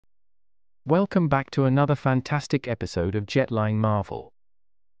Welcome back to another fantastic episode of Jetline Marvel.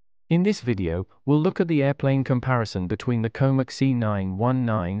 In this video, we'll look at the airplane comparison between the Comac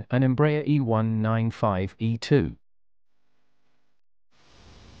C919 and Embraer E195-E2.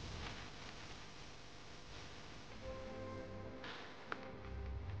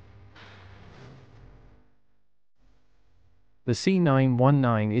 The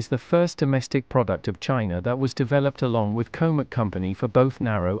C919 is the first domestic product of China that was developed along with Comac Company for both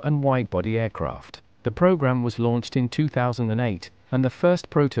narrow and wide-body aircraft. The program was launched in 2008, and the first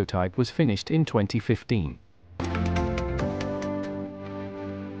prototype was finished in 2015.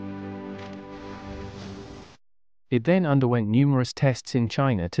 It then underwent numerous tests in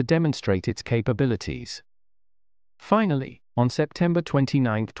China to demonstrate its capabilities. Finally, on September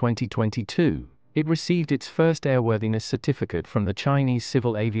 29, 2022, it received its first airworthiness certificate from the Chinese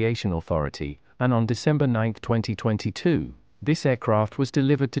Civil Aviation Authority, and on December 9, 2022, this aircraft was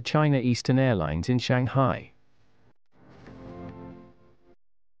delivered to China Eastern Airlines in Shanghai.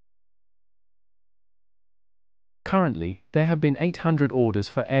 Currently, there have been 800 orders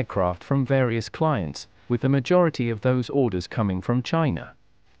for aircraft from various clients, with the majority of those orders coming from China.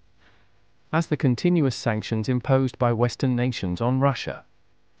 As the continuous sanctions imposed by Western nations on Russia,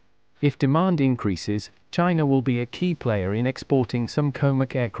 if demand increases, China will be a key player in exporting some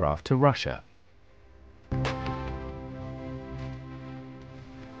Comac aircraft to Russia.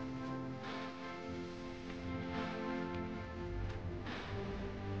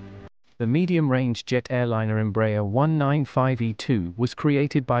 The medium-range jet airliner Embraer E195-E2 was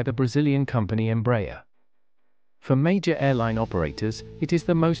created by the Brazilian company Embraer. For major airline operators, it is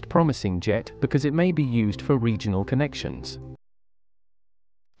the most promising jet because it may be used for regional connections.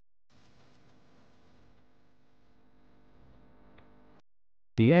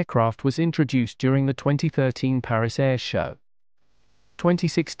 The aircraft was introduced during the 2013 Paris Air Show.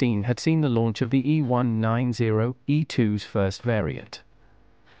 2016 had seen the launch of the E190-E2's first variant.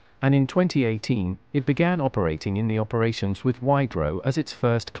 And in 2018, it began operating in the operations with Wydro as its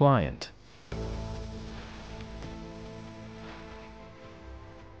first client.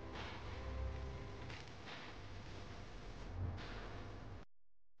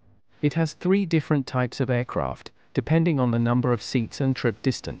 It has three different types of aircraft, depending on the number of seats and trip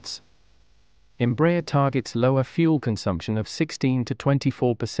distance. Embraer targets lower fuel consumption of 16 to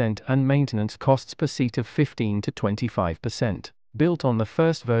 24% and maintenance costs per seat of 15 to 25%. Built on the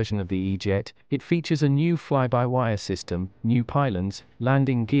first version of the E-Jet, it features a new fly-by-wire system, new pylons,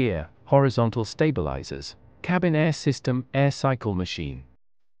 landing gear, horizontal stabilizers, cabin air system, air cycle machine.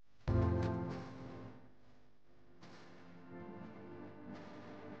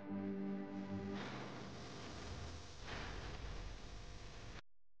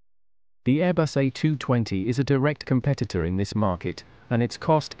 The Airbus A220 is a direct competitor in this market, and its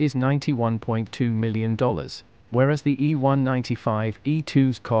cost is $91.2 million, whereas the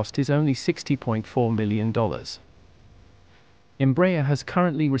E195-E2's cost is only $60.4 million. Embraer has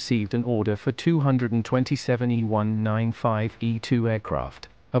currently received an order for 227 E195-E2 aircraft,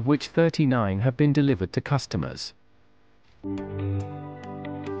 of which 39 have been delivered to customers.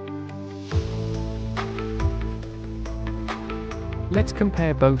 Let's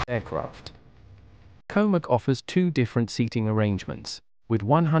compare both aircraft. Comac offers two different seating arrangements, with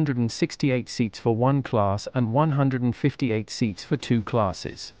 168 seats for one class and 158 seats for two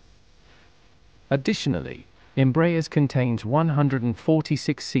classes. Additionally, Embraer's contains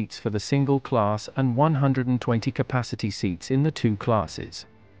 146 seats for the single class and 120 capacity seats in the two classes.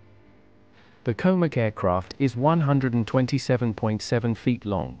 The Comac aircraft is 127.7 feet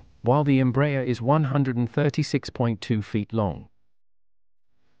long, while the Embraer is 136.2 feet long.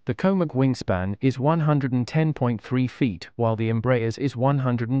 The Comac wingspan is 110.3 feet, while the Embraer's is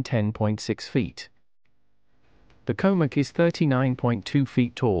 110.6 feet. The Comac is 39.2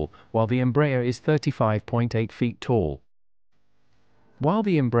 feet tall, while the Embraer is 35.8 feet tall. While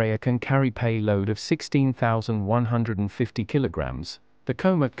the Embraer can carry payload of 16,150 kilograms, the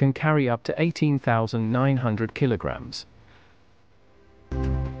Comac can carry up to 18,900 kilograms.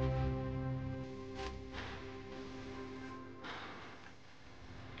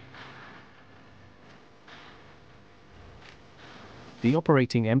 The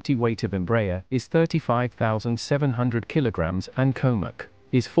operating empty weight of Embraer is 35,700 kilograms and Comac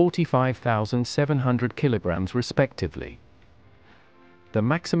is 45,700 kilograms respectively. The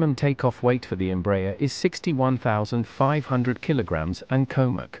maximum takeoff weight for the Embraer is 61,500 kilograms and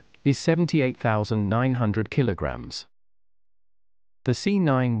Comac is 78,900 kilograms. The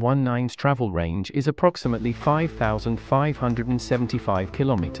C919's travel range is approximately 5,575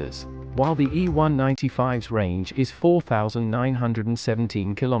 kilometers, while the E195's range is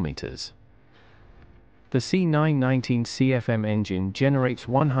 4,917 kilometers. The C919 CFM engine generates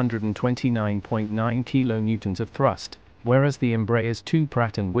 129.9 kN of thrust, whereas the Embraer's two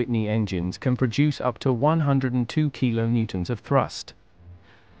Pratt & Whitney engines can produce up to 102 kN of thrust.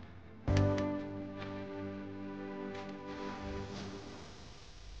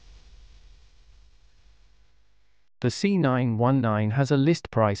 The C919 has a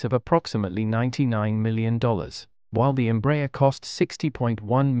list price of approximately $99 million, while the Embraer costs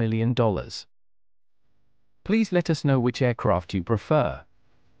 $60.1 million. Please let us know which aircraft you prefer.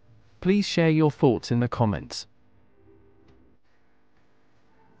 Please share your thoughts in the comments.